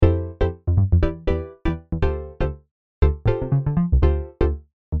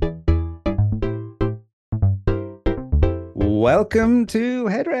Welcome to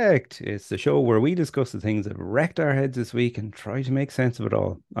Head Wrecked. It's the show where we discuss the things that wrecked our heads this week and try to make sense of it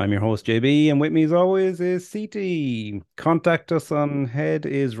all. I'm your host, JB, and with me as always is CT. Contact us on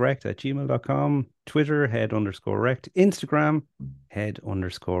headiswrecked@gmail.com, Twitter, head_wrecked, Instagram,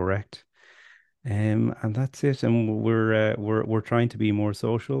 head_wrecked. And that's it. And we're trying to be more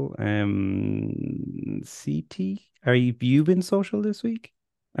social. CT, you been social this week?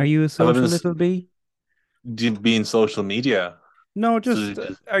 Are you a Have I been social little bee? being social media? No, So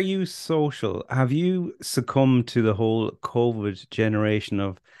just are you social? Have you succumbed to the whole COVID generation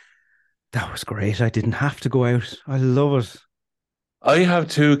of that was great. I didn't have to go out. I love I have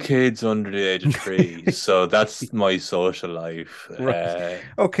two kids under the age of three, it. so that's my social life. Right.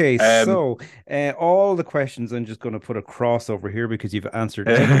 Okay, Um, so all the questions I'm just going to put a cross over here because you've answered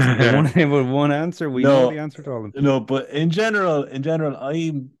every single one with one answer. We know the no, answer to all of them. no, but in general,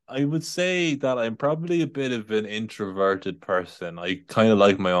 I would say that I'm probably a bit of an introverted person. I kind of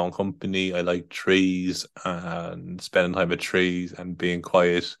like my own company. I like trees and spending time with trees and being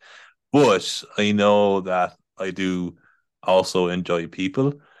quiet. But I know that I do also enjoy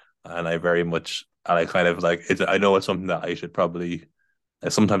people, and I very much and I kind of like it. I know it's something that I should probably.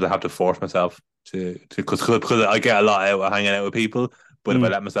 Sometimes I have to force myself to because I get a lot out of hanging out with people. But if I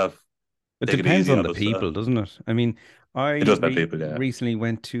Mm. let myself It take it depends easy, on I'll the just people, doesn't it? I mean, it I does bad people. Yeah, recently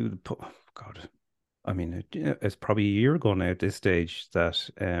went to the God, I mean, it's probably a year ago now at this stage that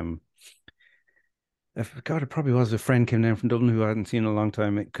God, it probably was a friend came down from Dublin who I hadn't seen in a long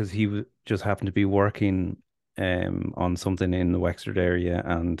time because just happened to be working on something in the Wexford area,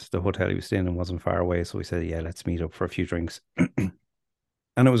 and the hotel he was staying in wasn't far away. So we said, yeah, let's meet up for a few drinks.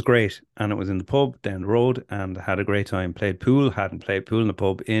 And it was great. And it was in the pub down the road and had a great time. Played pool, hadn't played pool in the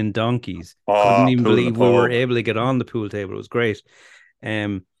pub in donkeys. Couldn't oh, even pool in the believe we were pub. able to get on the pool table. It was great.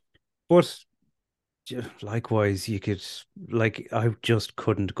 But likewise, you could I just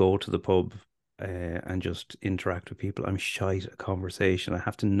couldn't go to the pub and just interact with people. I'm shy at a conversation. I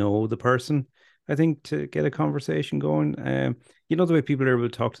have to know the person, I think, to get a conversation going. You know the way people are able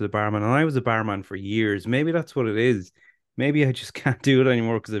to talk to the barman, and I was a barman for years. Maybe that's what it is. Maybe I just can't do it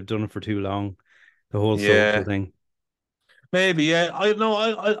anymore because I've done it for too long. The whole social Yeah, thing. maybe. Yeah, I know.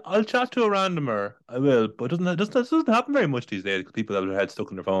 I'll chat to a randomer. I will, but doesn't happen very much these days because people have their heads stuck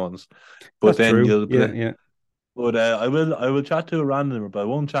in their phones. But That's then true. you'll Yeah, but yeah. But I will chat to a randomer, but I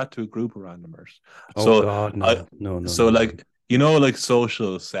won't chat to a group of randomers. Oh So God, I no, no, no, so no, no. like like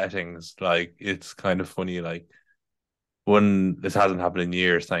social settings, like it's kind of funny. Like when this hasn't happened in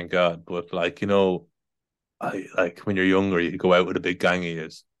years, thank God. But I like when you're younger, you go out with a big gang of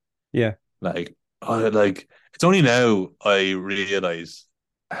yous. Yeah, Like it's only now I realize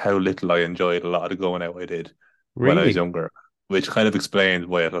how little I enjoyed a lot of the going out I did when I was really, younger, which kind of explains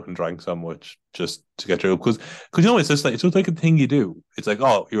why I fucking drank so much just to get through. Because it's just like a thing you do. It's like,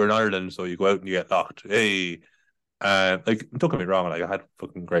 oh, you're in Ireland, so you go out and you get locked. Hey, like don't get me wrong, like I had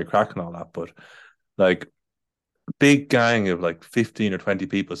fucking great crack and all that, but like big gang of like 15 or 20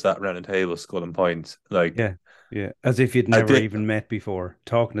 people sat around a table sculling points. Like yeah, yeah. As if you'd I never did, even met before,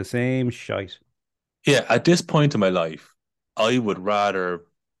 talking the same shite. yeah. At this point in my life, I would rather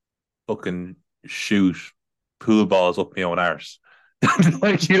fucking shoot pool balls up my own arse.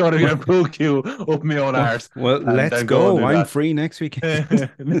 Like, you know what I mean? A pool cue up my own Well, arse well, and let's then go and go. do I'm that. free next weekend.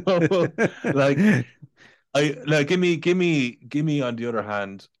 No, like I like give me on the other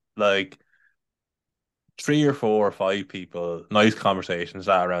hand, like three or four or five people, nice conversations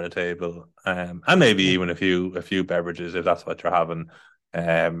sat around a table, and maybe Yeah. even a few beverages if that's what you're having.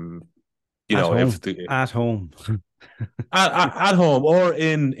 Um, At if home, the at home. at home or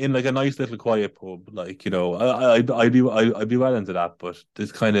in like a nice little quiet pub, like I'd be well into that, but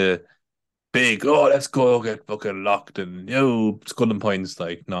this kind of big, oh, let's go get fucking locked and sculling points,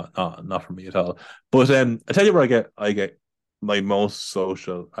 like not for me at all. But I tell you where I get my most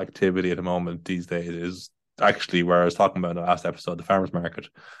social activity at the moment these days is actually where I was talking about in the last episode, the farmers market.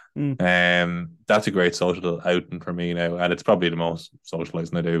 Mm. That's a great social outing for me now, and it's probably the most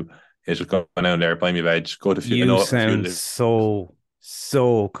socializing I do. Is just go down there, buy me veg, go to a few. I You know a sound few.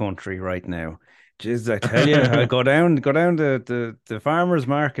 so country right now. Jeez, I tell you, I go down to the farmers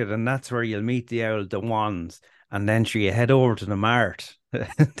market, and that's where you'll meet the ones, and then sure you head over to the mart.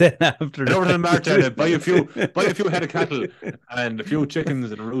 Then after Head over to the mart then and buy a that, few head of cattle and a few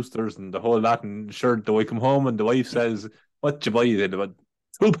chickens and roosters and the whole lot. And sure, the wife come home and the wife says, "What you buy?" Then about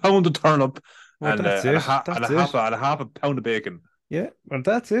 £2 of turnip well, that's and a it. half and a That's half it. and a half a pound of bacon. Yeah, well,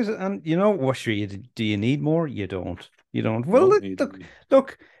 that's it. And you know what? Sure, do you need more? You don't. You don't. Well, No,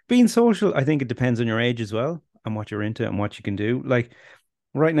 look. Being social, I think it depends on your age as well and what you're into and what you can do. Like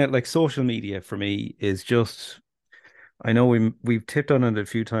right now, like social media for me is just. I know we've tipped on it a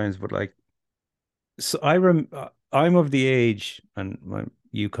few times, but like, so I'm of the age, and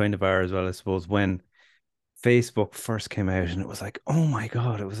you kind of are as well, I suppose, when Facebook first came out, and it was like, oh my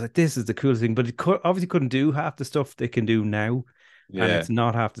God, it was like this is the coolest thing, but obviously couldn't do half the stuff they can do now, and Yeah. it's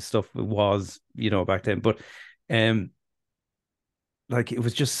not half the stuff it was, back then. But um, like it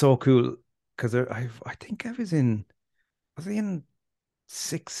was just so cool because I think was I in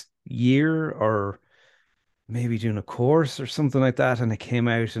sixth year or maybe doing a course or something like that, and it came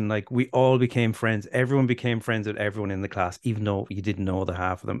out, and like we all became friends. Everyone became friends with everyone in the class, even though you didn't know the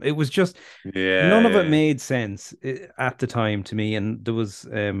half of them. It was just Yeah, none of it yeah. made sense at the time to me, and there was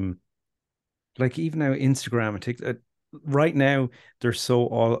like even now Instagram and TikTok right now they're so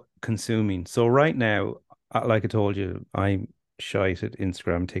all consuming. So right now, like I told you, I'm shite at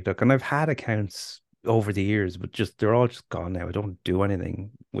Instagram and TikTok, and I've had accounts over the years, but just they're all just gone now. I don't do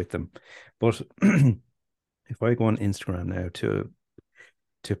anything with them. But if I go on Instagram now to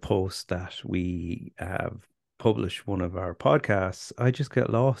post that we have published one of our podcasts, I just get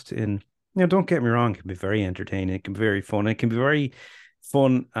lost in, don't get me wrong, it can be very entertaining, it can be very fun, it can be very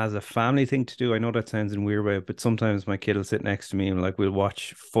fun as a family thing to do. I know that sounds in a weird way, but sometimes my kid will sit next to me and like we'll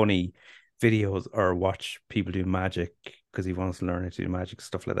watch funny videos or watch people do magic because he wants to learn how to do magic,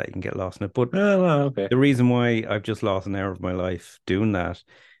 stuff like that. You can get lost in it. But Oh, well, okay. the reason why I've just lost an hour of my life doing that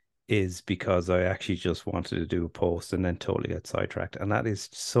is because I actually just wanted to do a post and then totally get sidetracked. And that is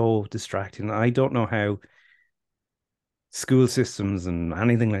so distracting. I don't know how school systems and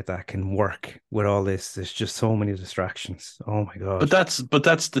anything like that can work with all this. There's just so many distractions. Oh my God. But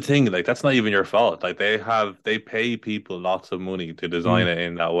that's the thing. Like that's not even your fault. Like they pay people lots of money to design Mm, it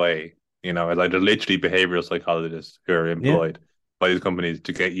in that way. Like they're literally behavioral psychologists who are yeah. employed by these companies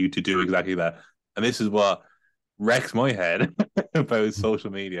to get you to do exactly that. And this is what wrecks my head about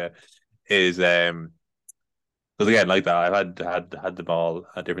social media is because again, like that, I've had them all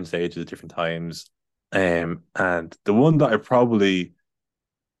at different stages at different times. And the one that I probably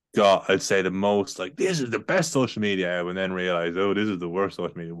got, I'd say the most like this is the best social media ever, and then realized, oh, this is the worst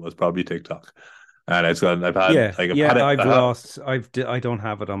social media was probably TikTok. And it's gone. Yeah, I've yeah, had it. I've lost. I don't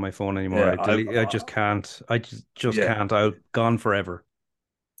have it on my phone anymore. Yeah, I delete. I just can't. I just yeah. can't. I'll gone forever.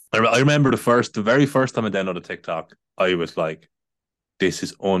 I remember the very first time I downloaded TikTok, I was like, this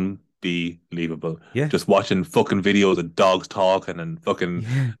is unbelievable. Yeah, Just watching fucking videos of dogs talking and fucking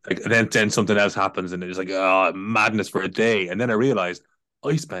yeah, like, and then something else happens and it's like, oh, madness for a day. And then I realized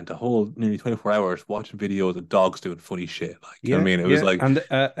I spent a whole nearly 24 hours watching videos of dogs doing funny shit. Like, you know what I yeah, mean? It was yeah. like, And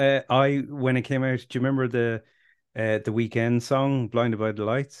I when it came out, do you remember the weekend song "Blinded by the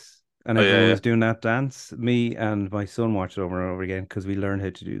Lights"? And oh everyone yeah, was doing that dance. Me and my son watched it over and over again because we learned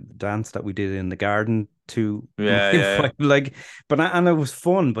how to do the dance that we did in the garden to my yeah, yeah, wife. Like, and it was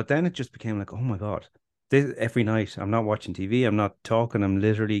fun. But then it just became like, oh my God, this every night. I'm not watching TV. I'm not talking. I'm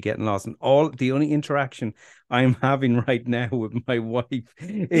literally getting lost. And all the only interaction I'm having right now with my wife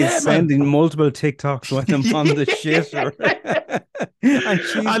is yeah, man. sending multiple TikToks when I'm on the shitter. And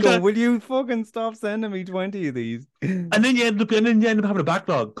she's and going, then will you fucking stop sending me 20 of these? and then you end up having a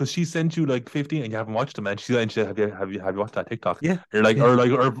backlog because she sent you like 15 and you haven't watched them and she said, have you watched that TikTok? Yeah, You're like yeah,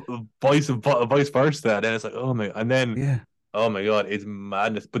 or vice versa. And then it's like, oh my, and then yeah, oh my God, it's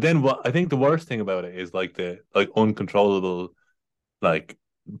madness. But then what I think the worst thing about it is like the like uncontrollable like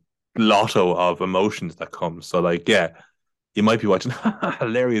lotto of emotions that comes. So like yeah, you might be watching a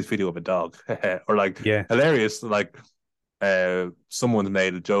hilarious video of a dog or like yeah, hilarious like someone's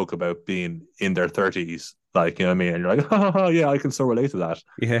made a joke about being in their 30s, like you know what I mean, and you're like, oh yeah, I can so relate to that,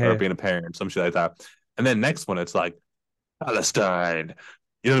 or yeah, being a parent, some shit like that. And then next one, it's like Palestine.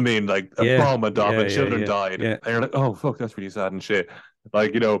 You know what I mean? Like a yeah, bomb went off yeah, and yeah, children yeah, died, yeah. and you're like, oh fuck, that's really sad and shit.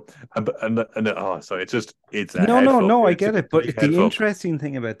 Like and oh, so it's a No, head no, fuck. no, I It's a get it. complete But head the fuck. interesting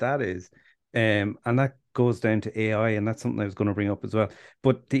thing about that is, and that goes down to AI, and that's something I was going to bring up as well.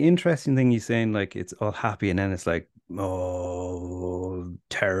 But the interesting thing you're saying, like it's all happy, and then it's like, oh,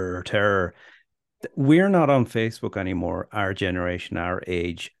 terror, terror. We're not on Facebook anymore, our generation, our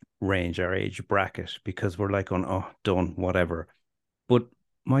age range, our age bracket, because we're like on, oh, done, whatever. But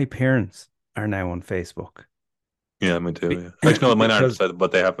my parents are now on Facebook Yeah, me too. Yeah, actually, no, mine aren't, because,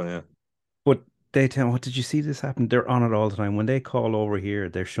 but they happen. Yeah, but they tell me, what did you see this happen? They're on it all the time. When they call over here,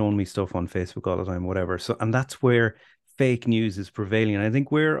 they're showing me stuff on Facebook all the time, whatever. So, and that's where fake news is prevailing. And I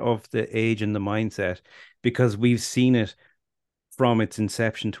think we're of the age and the mindset because we've seen it from its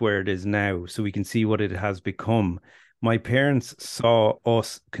inception to where it is now, so we can see what it has become. My parents saw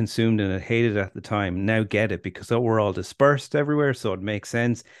us consumed and it, hated it at the time. Now get it because we're all dispersed everywhere, so it makes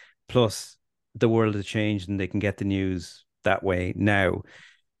sense. Plus, the world has changed and they can get the news that way now.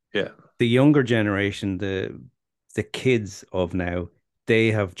 yeah, The younger generation, the the kids of now,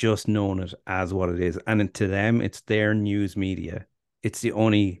 they have just known it as what it is. And to them, it's their news media. It's the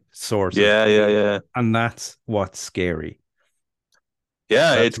only source of, Yeah, yeah, yeah. and that's what's scary.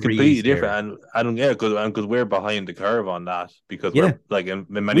 Yeah, That's it's really completely scary. different, and yeah, because we're behind the curve on that because Yeah. we're like in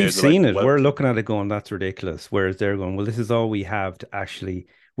many We've ways we're like seen it. well, We're looking at it going, that's ridiculous. Whereas they're going, well, this is all we have to actually,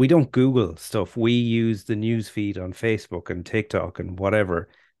 we don't Google stuff. We use the news feed on Facebook and TikTok and whatever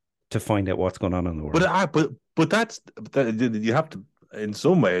to find out what's going on in the but world. but you have to in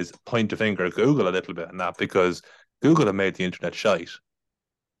some ways point the finger at Google a little bit on that because Google have made the internet shite.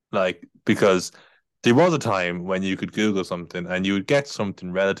 Like because there was a time when you could Google something and you would get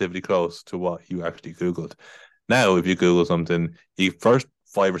something relatively close to what you actually Googled. Now, if you Google something, you first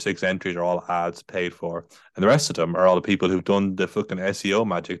 5 or 6 entries are all ads paid for, and the rest of them are all the people who've done the fucking SEO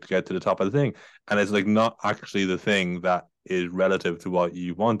magic to get to the top of the thing. And it's like not actually the thing that is relative to what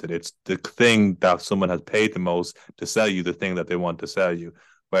you wanted. It's the thing that someone has paid the most to sell you the thing that they want to sell you.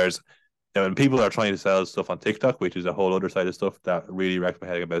 Whereas when people are trying to sell stuff on TikTok, which is a whole other side of stuff that really wrecks my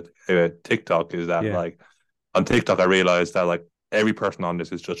head about TikTok, is that Yeah. like on TikTok, I realized that like every person on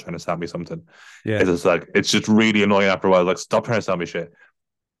this is just trying to sell me something. Yeah. It's just like it's just really annoying after a while. Like, stop trying to sell me shit.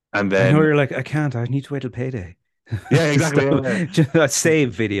 And I know then you're like, I can't. I need to wait till payday. yeah, So exactly. Yeah, just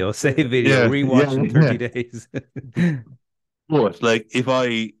save video, yeah, rewatch in yeah, 30 yeah. days. But like, if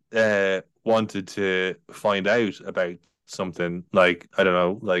I wanted to find out about something, like I don't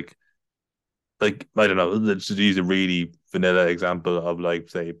know, like I don't know, let's just use a really vanilla example of like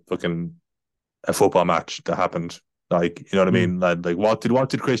say fucking a football match that happened. Like, you know what I Mm, mean? Like what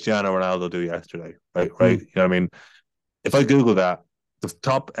did Cristiano Ronaldo do yesterday? Right, right. mm. You know what I mean? If I Google that, the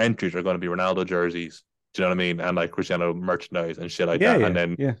top entries are going to be Ronaldo jerseys. Do you know what I mean? And like Cristiano merchandise and shit like Yeah, that. And yeah,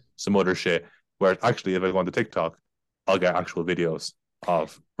 then yeah. some other shit. Where actually, if I go onto TikTok, I'll get actual videos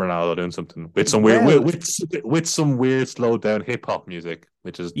of Ronaldo doing something with some weird Well, with some weird slowed down hip hop music,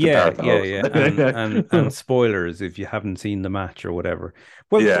 which is the yeah, part that I yeah, love. yeah, and spoilers if you haven't seen the match or whatever.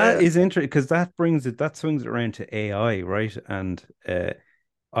 Well, Yeah, that yeah. is interesting because that swings it around to AI, right? And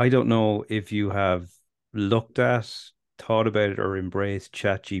I don't know if you have looked at, thought about it, or embraced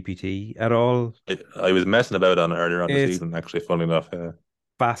Chat GPT at all. I was messing about on earlier on this It's evening, actually, funny enough. Yeah.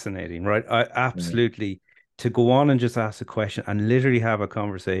 fascinating, right? I Yeah. absolutely to go on and just ask a question and literally have a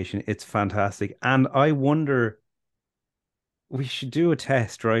conversation. It's fantastic, and I wonder we should do a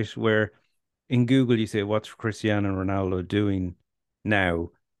test, right? Where in Google you say, "What's Cristiano Ronaldo doing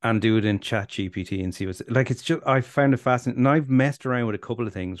now?" and do it in Chat GPT and see what's like. It's just I found it fascinating, and I've messed around with a couple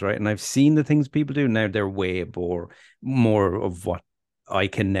of things, right? And I've seen the things people do now. They're way more of what I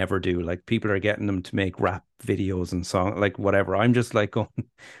can never do. Like people are getting them to make rap videos and song, like whatever. I'm just like going,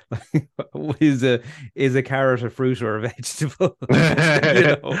 like, is a carrot a fruit or a vegetable, or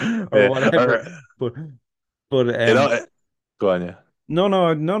Yeah. whatever. But but You know, go on, yeah. no.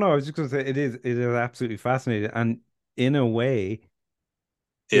 I was just gonna say it is absolutely fascinating, and in a way,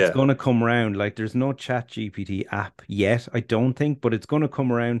 it's Yeah. gonna come around. Like there's no Chat GPT app yet, I don't think, but it's gonna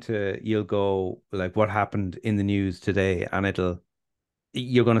come around to you'll go like what happened in the news today, and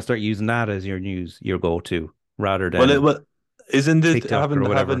you're gonna start using that as your go-to rather than Well, isn't it TikTok or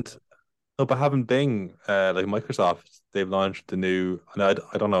whatever. haven't no, but haven't Bing, like Microsoft, they've launched the new, and I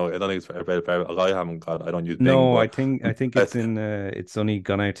don't know, I don't think it's very, I haven't got, I don't use Bing, No, I but think I think I, it's only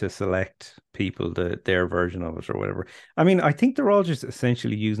gone out to select people their version of it or whatever. I mean, I think they're all just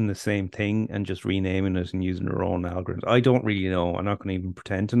essentially using the same thing and just renaming it and using their own algorithms. I don't really know. I'm not going to even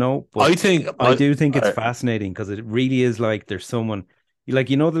pretend to know, but I think, I do think it's I fascinating because it really is like there's someone like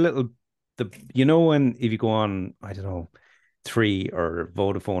when if you go on, I don't know, Three or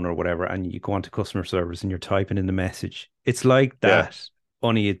Vodafone or whatever, and you go onto customer service and you're typing in the message. It's like yeah, that,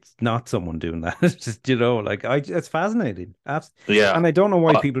 only it's not someone doing that. It's just, like it's fascinating. yeah. And I don't know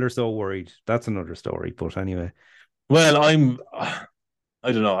why Uh, people are so worried. That's another story. But anyway, well,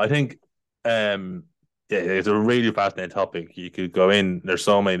 I don't know. I think, um, yeah, it's a really fascinating topic. You could go in. There's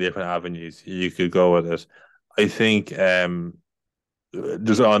so many different avenues you could go with it. I think,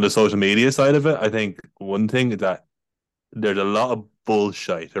 just on the social media side of it, I think one thing is that there's a lot of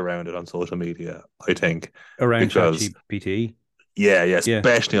bullshit around it on social media. I think around because ChatGPT, yeah, yeah, yeah,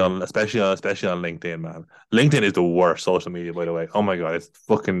 especially on LinkedIn, man. LinkedIn is the worst social media, by the way. Oh my god, it's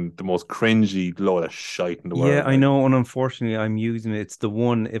fucking the most cringy load of shite in the yeah, world. I Like, know. And unfortunately, I'm using it. It's the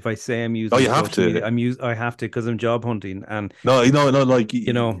one. If I say I'm oh, using a you have social media, to. I have to because I'm job hunting, and No, no, like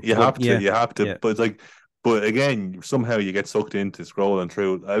you But have to, yeah, you have to. yeah, But it's like, but again, somehow you get sucked into scrolling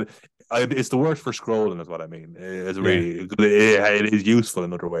through. It's the worst for scrolling, is what I mean. It's yeah. really, it is useful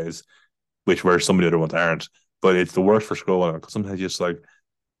in other ways, which where some of the other ones aren't. But it's the worst for scrolling because sometimes you just like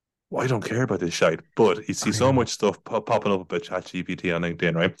well, I don't care about this shite. But you see I so know. much stuff popping up about Chat GPT on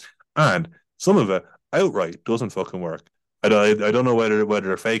LinkedIn, right? And some of it outright doesn't fucking work. I don't know whether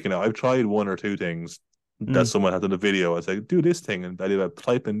they're faking it. I've tried one or two things that Mm. someone has done a video. I was like, do this thing, and I did a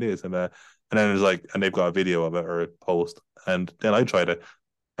type in this, and then it's like, and they've got a video of it or a post, and then I tried it,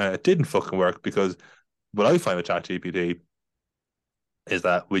 and it didn't fucking work because what I find with ChatGPT is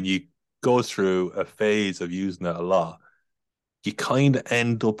that when you go through a phase of using it a lot, you kind of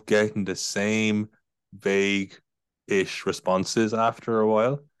end up getting the same vague ish responses after a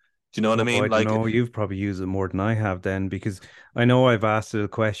while. Do you know what I Oh, I mean? don't Like, know. You've probably used it more than I have then, because I know I've asked it a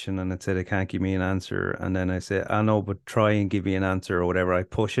question and it said it can't give me an answer. And then I say, I know, but try and give me an answer or whatever. I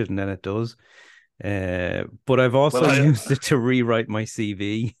push it and then it does. But I've well, also used it to rewrite my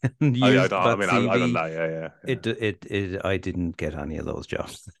CV and I used don't. I that mean, I've done CV. that. Yeah, yeah, yeah. I didn't get any of those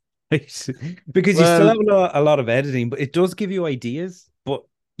jobs. Right? Because you still Well, have a lot of editing, but it does give you ideas, but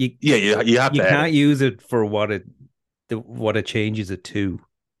you yeah, you have you to can't edit. use it for what it changes it to.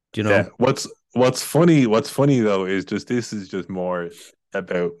 Do you Yeah. know? What's funny? What's funny though is just this is just more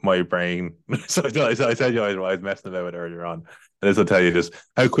about my brain. So I said you I was messing about it earlier on, and this will tell you just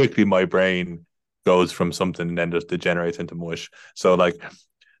how quickly my brain goes from something and then just degenerates into mush. So like,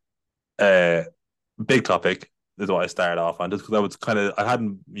 uh, big topic is what I started off on, just because I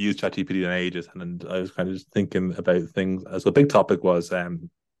hadn't used ChatGPT in ages, and then I was kind of just thinking about things. So big topic was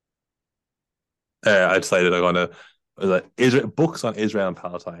I decided I'm gonna was like Israel books on Israel and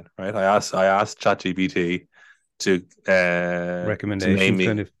Palestine. Right. I asked ChatGPT to name Recommendations, kind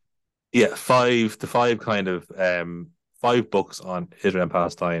me, of. yeah, five kind of five books on Israel and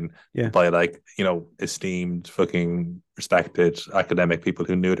Palestine Yeah, by, like, esteemed, fucking respected academic people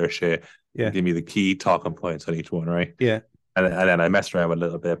who knew their shit, and yeah, give me the key talking points on each one, right? yeah. And then I messed around with a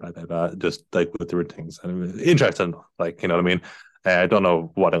little bit, just like with different things, and it was interesting, like, you know what I mean. I don't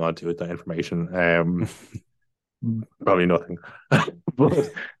know what I'm going to do with that information. Probably nothing. but,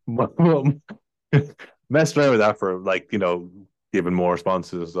 but messed around with that for, like, giving more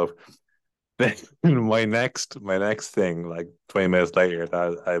responses and stuff. Then my next thing, like 20 minutes later,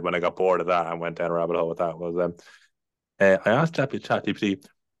 when I got bored of that and went down a rabbit hole with that, was I asked ChatGPT,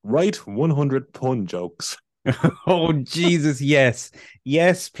 write 100 pun jokes. Oh Jesus, yes,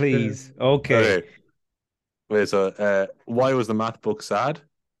 yes, please. Okay. Okay, wait. So, why was the math book sad?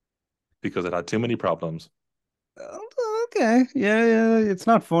 Because it had too many problems. Okay, yeah, yeah. It's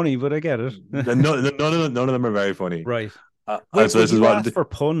not funny, but I get it. None of them are very funny. Right. So Wait, but this is you what, asked for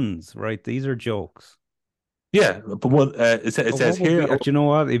puns, right? These are jokes. yeah, but what it Oh, says what would be? here. Do you know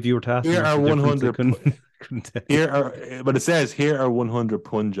what? If you were to ask me Here what's are the difference, I 100. couldn't tell you. But it says here are 100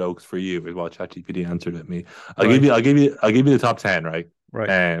 pun jokes for you, is what ChatGPT answered at me. I'll give Right, you, I'll give you, I'll give you the top 10, right? right.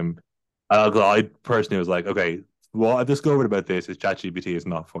 Um, I personally was like, okay, what I've discovered about this is ChatGPT is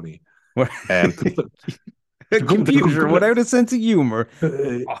not funny. Um, A computer without a sense of humor.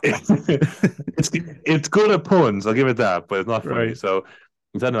 it's good at puns, I'll give it that, but it's not funny. Right. So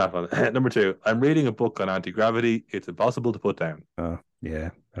instead of that fun. Number two, I'm reading a book on anti-gravity. It's impossible to put down. Oh, yeah.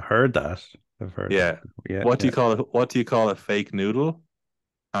 I heard that. I've heard that. Yeah. Yeah, What do yeah. you call it? What do you call a fake noodle?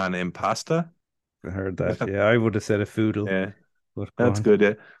 An impasta? I heard that. Yeah, I would have said a foodle, Yeah, but go that's on. good.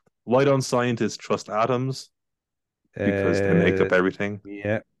 Yeah. Why don't scientists trust atoms? Because they make Uh, up everything.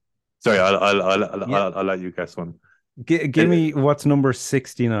 yeah. Sorry, I'll, Yeah. I'll, I'll let you guess one. Give Uh, me what's number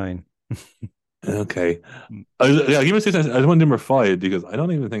 69. Okay. Yeah, give me six. I want number five because I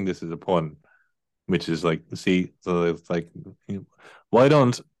don't even think this is a pun, which is like, see, so it's like, why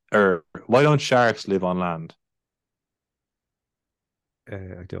don't why don't sharks live on land?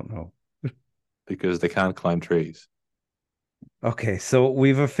 I don't know. Because they can't climb trees. Okay, so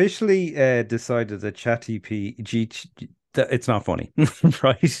we've officially decided that ChatGPT that it's not funny,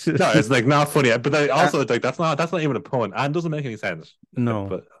 right? No, it's like not funny, but Uh, also it's like that's not even a pun and doesn't make any sense. no.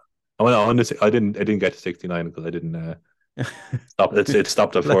 But I didn't get to 69 because I didn't stop. It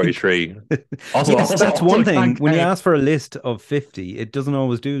stopped at Like, 43. Also, yes, also, that's also, one I thing. can't When you count. ask for a list of 50, it doesn't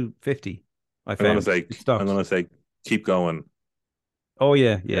always do 50. I I'm gonna found say it I'm stops. gonna say keep going. Oh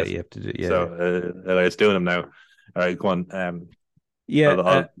yeah, yeah, Yes. you have to do. So, Yeah, it's doing them now. All right, go on. yeah.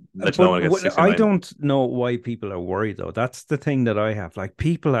 I'll let you know But when I get to I 69. don't know why people are worried though. That's the thing that I have. Like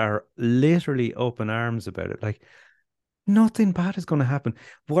people are literally up in arms about it. Like nothing bad is going to happen.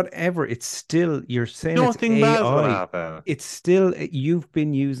 Whatever, it's still, you're saying it's Nothing bad's gonna AI. happen. It's still, you've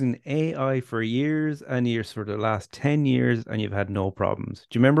been using AI for years and years for the last 10 years and you've had no problems.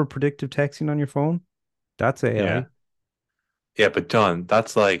 Do you remember predictive texting on your phone? That's Yeah, AI. yeah, but John,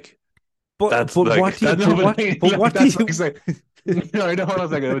 But that's but what like do you that. No, but but what but like what do that's like you saying, no, I know. Hold on a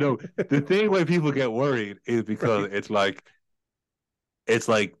second. No, the thing why people get worried is because right? it's like it's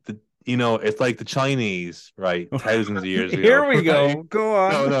like it's like the Chinese, right? Thousands of years Here ago, we right? go. Go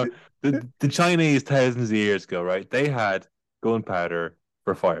No, on. no, the Chinese thousands of years ago, right? They had gunpowder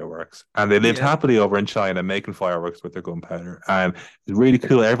for fireworks, and they lived Yeah. happily over in China making fireworks with their gunpowder, and it's really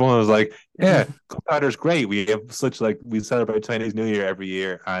cool. Everyone was like, "Yeah, gunpowder is great. We have such like we celebrate Chinese New Year every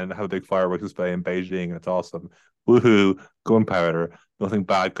year and have a big fireworks display in Beijing, and it's awesome. Woohoo, gunpowder! Nothing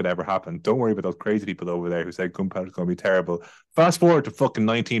bad could ever happen. Don't worry about those crazy people over there who said gunpowder is going to be terrible. Fast forward to fucking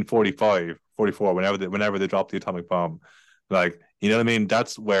 1945, 44, whenever they dropped the atomic bomb. Like, you know what I mean?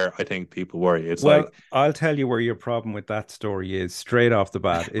 That's where I think people worry. It's Well, like, I'll tell you where your problem with that story is straight off the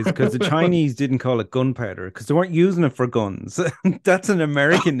bat is because the Chinese didn't call it gunpowder because they weren't using it for guns. That's an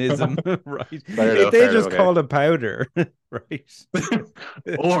Americanism, right? fair enough, They fair enough, just okay. called it powder, right?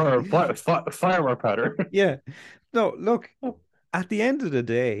 Or firework powder. Yeah. No, look, at the end of the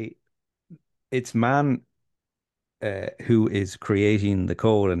day, it's man who is creating the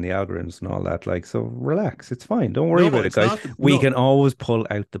code and the algorithms and all that. Like, so relax. It's fine. Don't worry No, about it, it's guys. not. We No, can always pull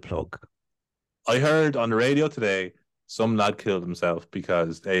out the plug. I heard on the radio today some lad killed himself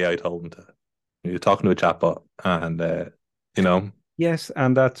because AI told him to. He was talking to a chatbot, and you know, Yes,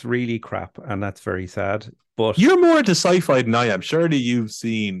 and that's really crap, and that's very sad. But you're more into sci-fi than I am. Surely you've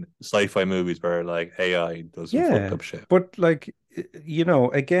seen sci-fi movies where like AI does some fucked yeah, up shit. but like,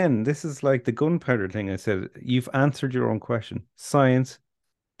 again, this is like the gunpowder thing I said. You've answered your own question. Science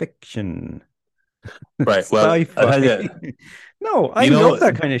fiction, Right. Well, I sci-fi. tell you, No, I you love know,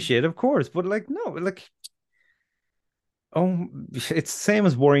 that kind of shit, of course, but like, no, like, oh, it's the same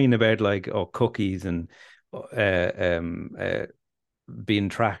as worrying about like, oh, cookies and being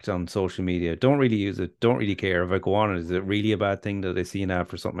tracked on social media. Don't really use it. Don't really care if I go on it. Is it really a bad thing that I see an ad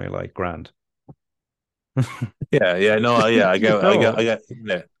for something I like? Grand. yeah, yeah, no, yeah, You know, I get,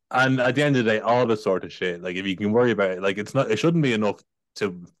 yeah. And at the end of the day, all this sort of shit, like if you can worry about it, like it shouldn't be enough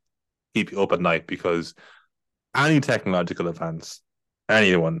to keep you up at night because any technological advance,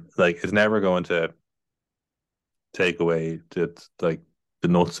 anyone, like, is never going to take away like the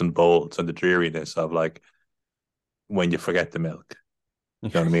nuts and bolts and the dreariness of like when you forget the milk. You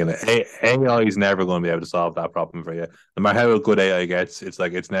know what I mean? Like, AI is never going to be able to solve that problem for you. No matter how good AI gets, it's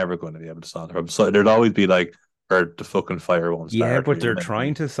like it's never going to be able to solve the problem. So there'd always be like, or the fucking fire won't yeah, start, or but you'll they're never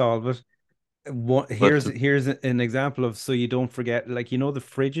trying be. to solve it. What But here's an example of so you don't forget, like the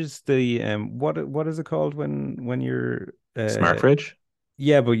fridges, the what is it called when you're smart fridge,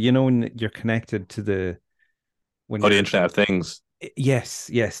 yeah, but when you're connected to the when oh, the you're Internet of Things. yes,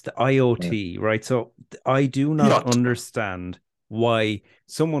 the Yeah. IoT, right? So I do not Yacht. understand why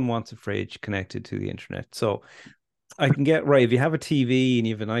someone wants a fridge connected to the internet. So I can get right if you have a TV and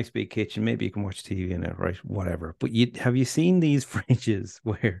you have a nice big kitchen, maybe you can watch TV in it, right? Whatever. But you seen these fridges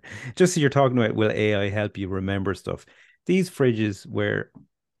where just as you're talking about, will AI help you remember stuff? These fridges where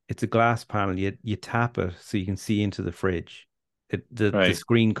it's a glass panel, you tap it so you can see into the fridge. The Right.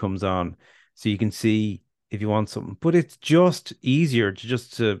 screen comes on so you can see if you want something. But it's just easier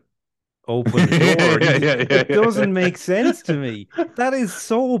to open the door. Yeah, yeah, yeah, It doesn't yeah. make sense to me. That is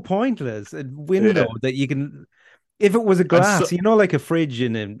so pointless. A window Yeah. that you can if it was a And glass, so, like a fridge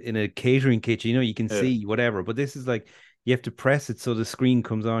in a catering kitchen, you can yeah, see whatever. But this is like you have to press it so the screen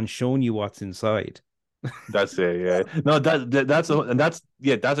comes on, showing you what's inside. that's it. Yeah. No,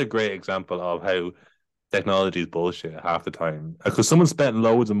 that's a great example of how technology is bullshit half the time because someone spent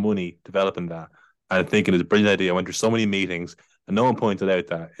loads of money developing that and thinking it's a brilliant idea. I went through so many meetings and no one pointed out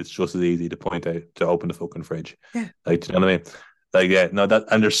that it's just as easy to point out to open the fucking fridge. Yeah. Like, do you know what I mean? Like, yeah, no, that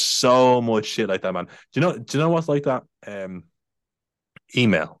and there's so much shit like that, man. Do you know what's like that?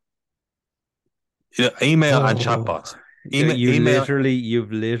 Email, email and Oh, chatbots. Email.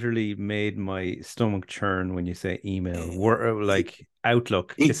 you've literally made my stomach churn when you say email. Like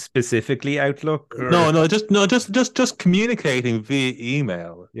Outlook, specifically Outlook, No, or no, just communicating via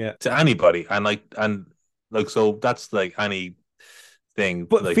email yeah. to anybody, and like so that's like any thing,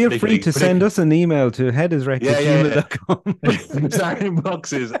 But like feel free to send us an email to headisrec at yeah, yeah, gmail.com. yeah. Sorry,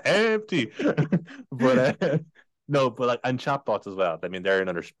 box is empty. But no, but like and chatbots as well. I mean, they're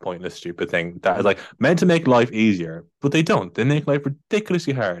another pointless, stupid thing that is like meant to make life easier, but they don't. They make life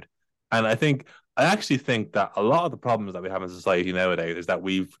ridiculously hard. And I actually think that a lot of the problems that we have in society nowadays is that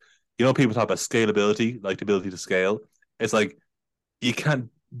people talk about scalability, like the ability to scale. It's like you can't.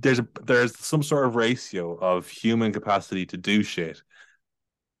 There's some sort of ratio of human capacity to do shit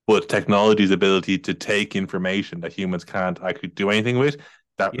but technology's ability to take information that humans can't actually do anything with,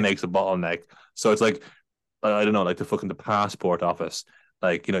 that Yeah. makes a bottleneck. So it's like, I don't know, like the passport office.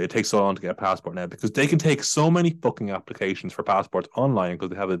 Like, it takes so long to get a passport now because they can take so many fucking applications for passports online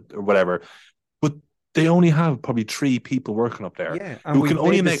because they have it or whatever. But they only have probably three people working up there Yeah, and who can we've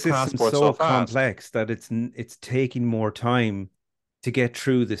only made the make system passports so so fast. complex that it's taking more time to get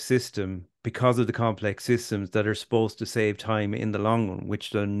through the system because of the complex systems that are supposed to save time in the long run,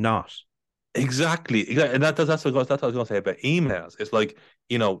 which they're not. Exactly, exactly, and that's what I was going to say about emails. It's like,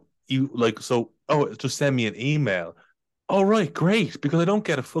 you like, so, oh, just send me an email. All right, great, because I don't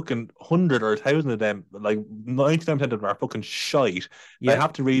get a fucking 100 or 1,000 of them. Like 99% of them are fucking shite that I Yeah,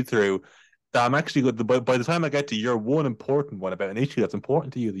 have to read through. That I'm actually good. By the time I get to your one important one about an issue that's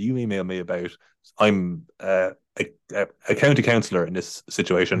important to you that you email me about, I'm a county councillor in this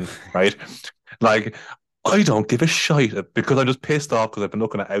situation, right? Like, I don't give a shite because I'm just pissed off because I've been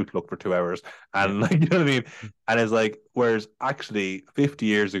looking at Outlook for 2 hours, yeah. and like, you know what I mean. And it's like, whereas actually 50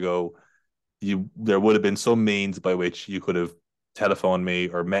 years ago, there would have been some means by which you could have telephoned me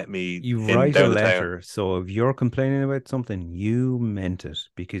or met me You in write a down the town. letter, so if you're complaining about something, you meant it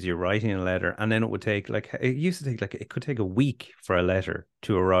because you're writing a letter, and then it would take like it used to take like it could take a week for a letter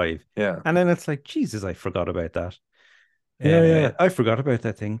to arrive, Yeah, and then it's like Jesus, I forgot about that. yeah, yeah, I forgot about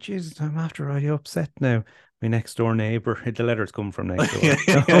that thing. Jesus, I'm after I upset now. My next door neighbor, the letter's come from next yeah,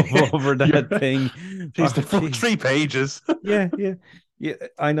 door yeah, yeah. over that You're, thing. geez, Oh, the front jeez. 3 pages, Yeah, yeah, yeah.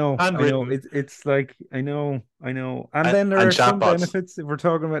 I know. handwritten, It's like I know. And then there and are some chatbots. benefits if we're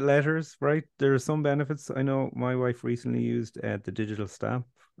talking about letters, right? There are some benefits. I know my wife recently used the digital stamp,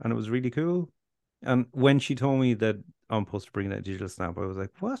 and it was really cool. And when she told me that I'm supposed to bring that digital stamp, I was like,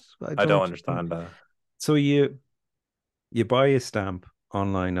 "What? I I don't don't." understand that. So you buy a stamp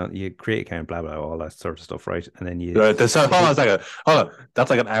online, you create an account, blah blah, all that sort of stuff, right? And then you Hold on pay. a second. Hold on. That's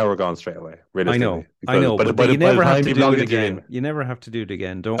like an hour gone straight away, realistically. I Because know, by the, but by the, you by the never have time to you've do logged it into your again. email, You never have to do it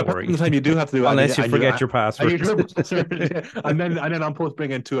again. Don't apart from worry, the time you do have to do it, unless you and you forget your and you password. remember password, yeah, and then I'm supposed to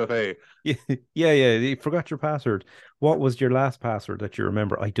bring in 2FA. Yeah, yeah, yeah. You forgot your password. What was your last password that you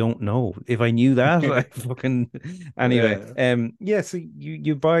remember? I don't know. If I knew that, I fucking anyway. Yeah. Yeah. So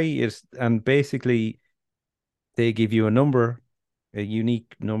you buy it, and basically they give you a number, a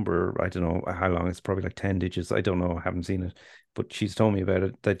unique number. I don't know how long. It's probably like 10 digits. I don't know. I haven't seen it, but she's told me about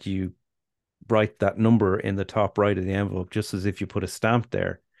it. That you write that number in the top right of the envelope, just as if you put a stamp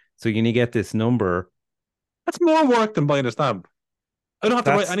there. So you get this number. That's more work than buying a stamp. I don't have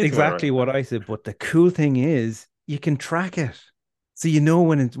to write That's anything when I write exactly it what down. I said. But the cool thing is you can track it. So you know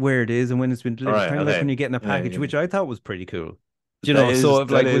when it's where it is and when it's been All delivered, right, kind of like when okay. you're getting a Yeah, package, yeah. which I thought was pretty cool. Do you That know? So is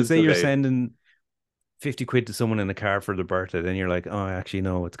if that like we'll is say you're okay. sending 50 quid to someone in a car for their birthday, then you're like, oh, I actually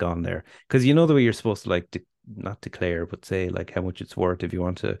know it's gone there. Because you know the way you're supposed to like not declare, but say like how much it's worth if you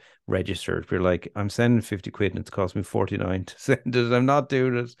want to register. If you're like, I'm sending 50 quid and it's cost me 49 to send it, I'm not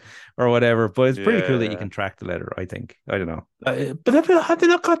doing it or whatever. But it's pretty cool that you Yeah. can track the letter, I think. I don't know. But have they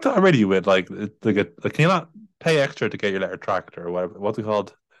not got that already with like, can you not pay extra to get your letter tracked or whatever? What's it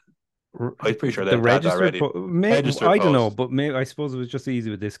called? I'm pretty sure The they've had that registered already. post, may, Registered I don't know, post. but I suppose it was just easy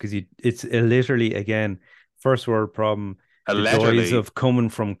with this because it's literally again first world problem. A The joys letterly. of coming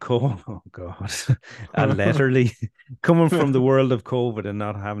from COVID. Oh God, literally coming from the world of COVID and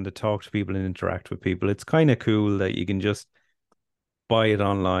not having to talk to people and interact with people. It's kind of cool that you can just buy it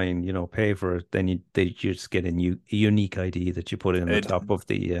online, pay for it, then you just get a unique ID that you put in the It top of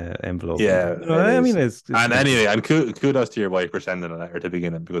the envelope. And Yeah, it I mean, is. it's And pretty cool. anyway, and kudos to your wife for sending a letter to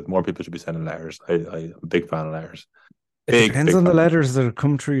begin with, because more people should be sending letters. I'm a big fan of letters. It Big, depends big on the fan. letters that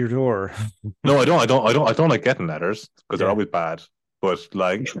come through your door. No, I don't like getting letters because they're Yeah. always bad. But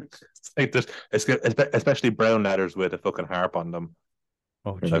like, it's like this, especially brown letters with a fucking harp on them.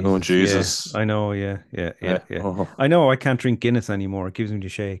 Oh You're like, oh Jesus, yeah, Jesus. I know, yeah, yeah, yeah, yeah. Oh, I know I can't drink Guinness anymore. It gives me the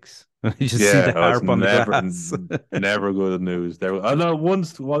shakes. I just see yeah. the Oh, it's harp on the glass. never good news. I know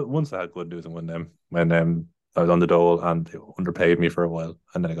once I had good news, and when I was on the dole and they underpaid me for a while,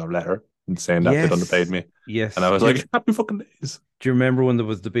 and then I got a letter saying that they'd underpaid Yes, me, and I yes. was like, happy fucking days. Do you remember when there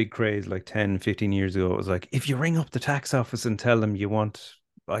was the big craze like 10, 15 years ago? It was like, if you ring up the tax office and tell them you want,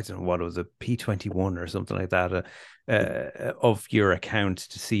 I don't know what it was, a P21 or something like that, of your account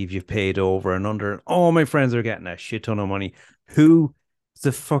to see if you've paid over and under. And all my friends are getting a shit ton of money. Who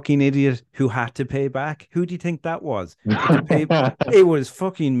the fucking idiot who had to pay back? Who do you think that was? If you pay, it was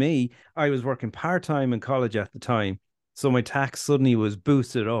fucking me. I was working part time in college at the time. So my tax suddenly was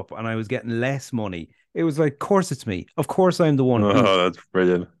boosted up and I was getting less money. It was like, of course it's me. Of course I'm the one who, Oh, that's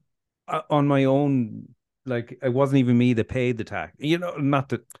brilliant. on my own, like it wasn't even me that paid the tax. Not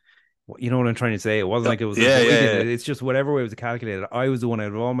that, you know what I'm trying to say. It wasn't Yeah, like it was yeah, avoiding yeah. it. It's just whatever way it was calculated. I was the one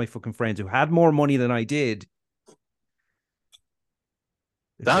out of all my fucking friends who had more money than I did.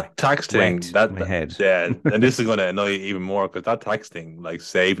 It That tax thing, wrecked my head. yeah, and this is going to annoy you even more because that tax thing like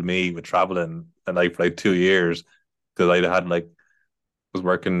saved me with traveling and like for like 2 years because I had like was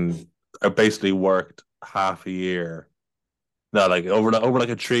working. I basically worked half a year. No, like over like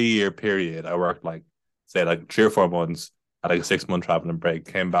a 3 year period, I worked like say like 3 or 4 months, had like a 6 month traveling break,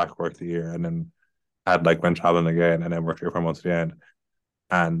 came back, worked a year, and then had like went traveling again, and then worked 3 or 4 months at the end.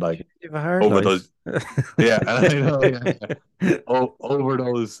 And like You have a hard over life. those, yeah, and I know, yeah, over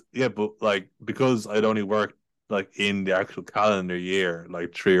those, yeah, but like because I'd only worked like in the actual calendar year,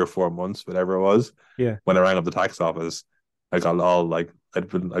 like 3 or 4 months, whatever it was, Yeah. when I rang up the tax office, I got all like I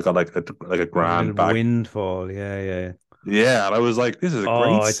got like a A bit grand of a back. windfall. Yeah, yeah. Yeah, and I was like, this is a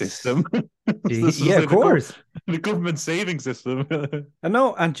great Oh, it's system. This is yeah, of like course. the government saving system. I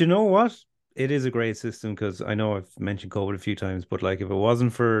know, and you know what? It is a great system because I know I've mentioned COVID a few times, but like if it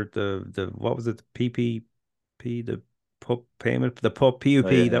wasn't for the what was it, the PPP, the PUP payment, the PUP Oh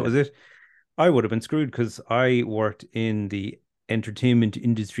PUP, yeah, that yeah, was it. I would have been screwed because I worked in the entertainment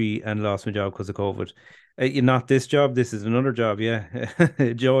industry and lost my job because of COVID. Not this job, this is another job, yeah.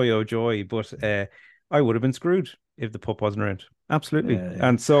 Joy, oh joy. But I would have been screwed if the pup wasn't around. Absolutely. yeah, yeah.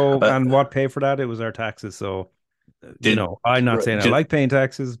 And so, Uh, and what paid for that? It was our taxes. So, did, I'm not right, saying I do, like paying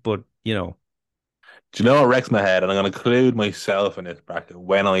taxes, but do you know what wrecks my head? And I'm going to include myself in this bracket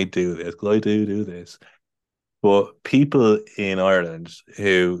when I do this, because I do this. But people in Ireland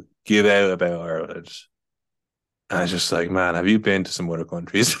who give out about Ireland, and it's just like, man, have you been to some other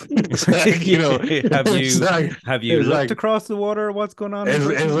countries? It's like, have it's you like, have you it's looked like, across the water? What's going on in it's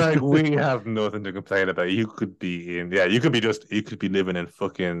Britain? like we have nothing to complain about. You could be in, yeah, you could be living in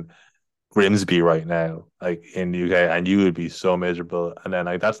fucking Grimsby right now, like in the UK, and you would be so miserable. And then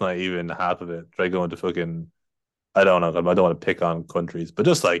like that's not even half of it. Try going to fucking, I don't know, I don't want to pick on countries, but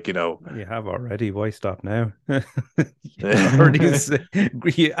just like, You have already. Why stop now? You already said,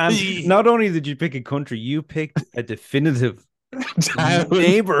 and not only did you pick a country, you picked a definitive town.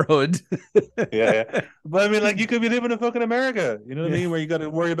 neighborhood. Yeah, yeah. But I mean, like, you could be living in fucking America. You know what I Yeah. mean? Where you got to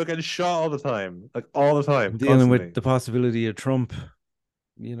worry about getting shot all the time, like all the time, Dealing with constantly. the possibility of Trump,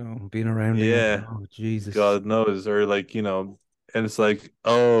 being around you. Yeah, Oh, Jesus. God knows. Or like, and it's like,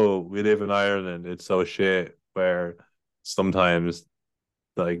 oh, we live in Ireland. It's so shit. Where sometimes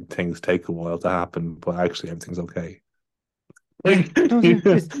like things take a while to happen, but actually everything's okay. Yeah, Like, it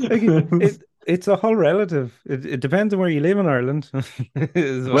does. Yeah, it's a whole relative. It depends on where you live in Ireland,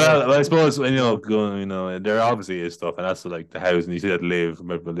 is what I well, I suppose when know. going, there obviously is stuff, and that's like the housing. You see that live,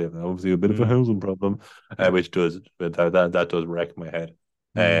 where people live, and obviously a bit of a Mm, housing problem, yeah. which does that does wreck my head,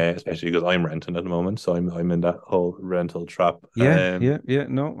 Mm. especially because I'm renting at the moment, so I'm in that whole rental trap. Yeah, yeah, yeah.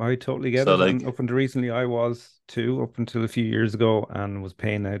 No, I totally get So it. And like, up until recently, I was too, up until a few years ago, and was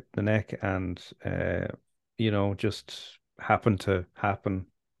paying out the neck, and just happened to happen,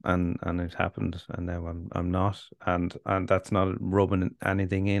 and it happened, and now I'm not, and that's not rubbing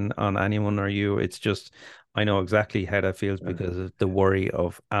anything in on anyone or you. It's just I know exactly how that feels uh, because of the worry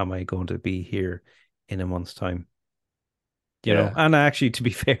of am I going to be here in a month's time? yeah. And actually, to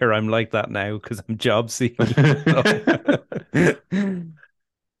be fair, I'm like that now because I'm job seeking. So.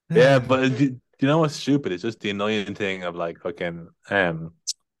 Yeah, but do you know what's stupid? It's just the annoying thing of like fucking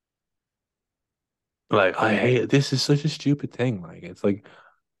like I hate it. This is such a stupid thing. Like it's like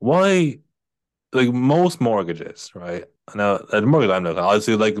why like most mortgages, right? Now, the mortgage I'm looking at, I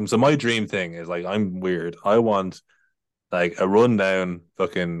see like so my dream thing is like I'm weird. I want like a rundown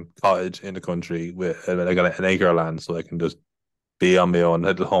fucking cottage in the country with like an acre of land so I can just be on my own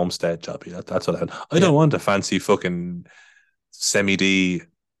little homestead job. That's what I Yeah, don't want a fancy fucking semi D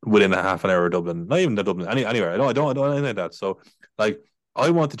within a half an hour of Dublin. Not even the Dublin, anywhere. I don't anything like that. So like I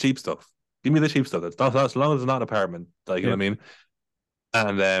want the cheap stuff. Give me the cheap stuff. That's not as long as it's not an apartment. Like you know yeah, what I mean?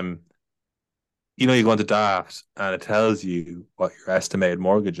 And you go into Daft and it tells you what your estimated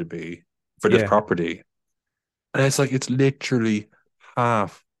mortgage would be for this yeah, property. And it's like, it's literally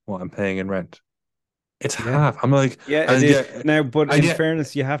half what I'm paying in rent. It's yeah, half. I'm like, yeah. It and is yeah, now, but and in yeah,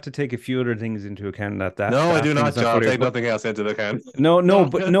 fairness, you have to take a few other things into account that no, I that do thing's not, not Joe. I'll fully. take But nothing else into account. no, no,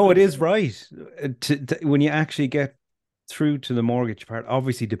 but no, it is right. When you actually get through to the mortgage part,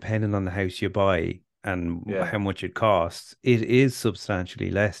 obviously depending on the house you buy and Yeah. how much it costs, it is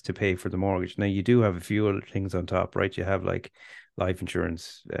substantially less to pay for the mortgage. Now you do have a few other things on top, right? You have like life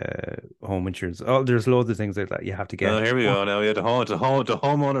insurance, home insurance. Oh, there's loads of things like that you have to No, get. here we go. Now, yeah, the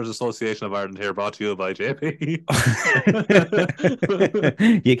Homeowners Association of Ireland here, brought to you by JP.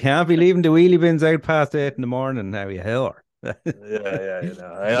 You can't be leaving the wheelie bins out past 8 in the morning now, you hell. I'm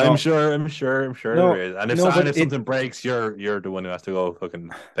No, sure, I'm sure there no, is. And no, but if something breaks, you're the one who has to go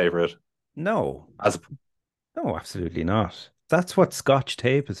fucking pay for it. no, As no, absolutely not. That's what Scotch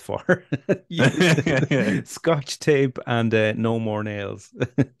tape is for. yeah, Scotch tape and no more nails.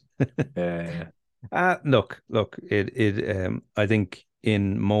 yeah, Look, I think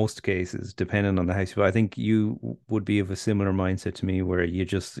in most cases, depending on the house. But I think you would be of a similar mindset to me, where you're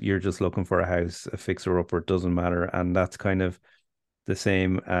just looking for a house, a fixer upper, it doesn't matter, and that's kind of the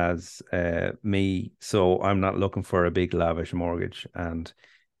same as me. So I'm not looking for a big lavish mortgage, and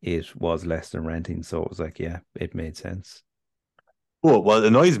it was less than renting, so it was like, yeah, it made sense. Well, what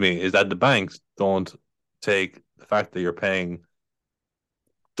annoys me is that the banks don't take the fact that you're paying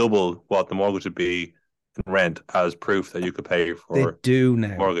double what the mortgage would be in rent as proof that you could pay They for do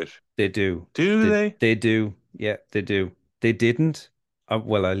now. mortgage. They do. Do they? They do. Yeah, they do. They didn't.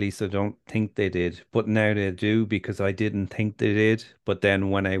 Well, at least I don't think they did. But now they do because I didn't think they did. But then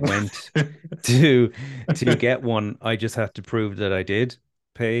when I went to get one, I just had to prove that I did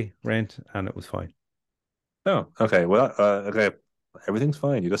pay rent, and it was fine. Oh, okay. Well, okay. Everything's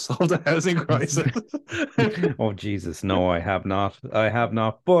fine. You just solved the housing crisis. Oh Jesus, no, I have not. I have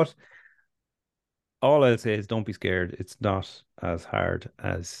not. But all I'll say is don't be scared. It's not as hard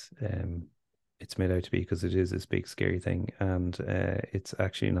as it's made out to be, because it is this big scary thing, and it's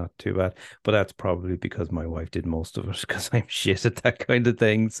actually not too bad. But that's probably because my wife did most of it, because I'm shit at that kind of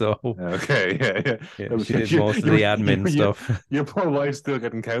thing. So Okay, yeah, yeah. yeah, No, she did Your, most of your, the your, admin your, stuff. your poor wife's still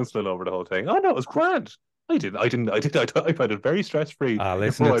getting counseling over the whole thing. Oh no, it was grand. I found it very stress free. Ah, Your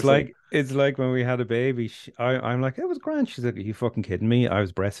listen, poor wife's saying, it's like when we had a baby. I'm like, it was grand. She's like, are you fucking kidding me? I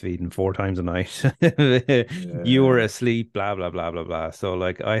was breastfeeding 4 times a night. You were yeah, asleep, blah blah blah blah blah. So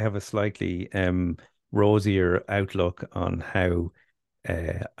like, I have a slightly rosier outlook on how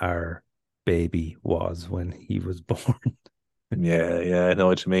our baby was when he was born. yeah, I know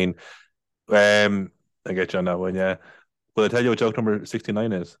what you mean. I get you on that one, yeah. Will I tell you what joke number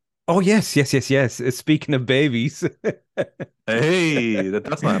 69 is? Oh yes, yes, yes, yes. Speaking of babies, Hey,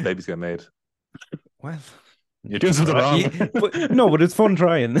 that's not how babies get made. well, You're you doing something try, wrong. but no, but it's fun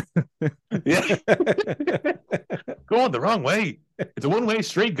trying. Yeah, go on the wrong way. It's a one-way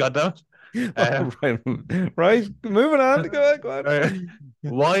street, goddammit. Um, Right, right. Moving on. Go on, go uh, on.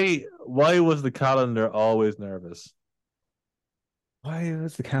 why was the calendar always nervous? Why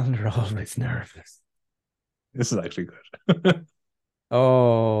was the calendar always nervous? This is actually good.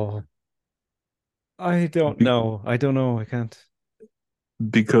 Oh, I don't Be- know. I don't know. I can't.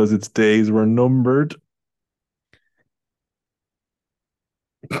 because its days were numbered.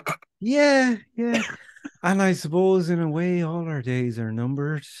 Yeah, yeah. And I suppose in a way, all our days are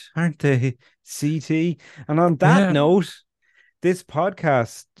numbered, aren't they? CT. And on that Yeah. note, this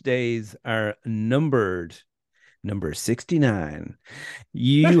podcast days are numbered. Number 69.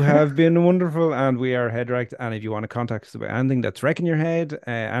 You have been wonderful, and we are Headwrecked. And if you want to contact us about anything that's wrecking your head,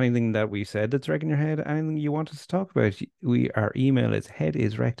 anything that we said that's wrecking your head, anything you want us to talk about, our email is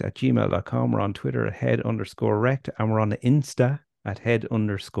headiswrecked@gmail.com. We're on Twitter at head_wrecked, and we're on the Insta at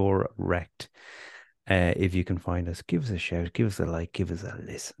head_wrecked. If you can find us, give us a shout, give us a like, give us a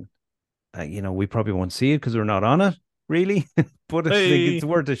listen. We probably won't see it because we're not on it, really, but I think it's Hey.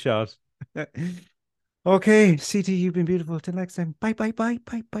 worth a shot. Okay, CT, you've been beautiful. Till next time. Bye, bye, bye,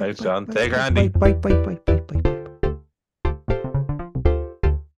 bye, bye, Thanks, bye, John. bye, Take her, bye, bye, Andy. bye, bye, bye, bye.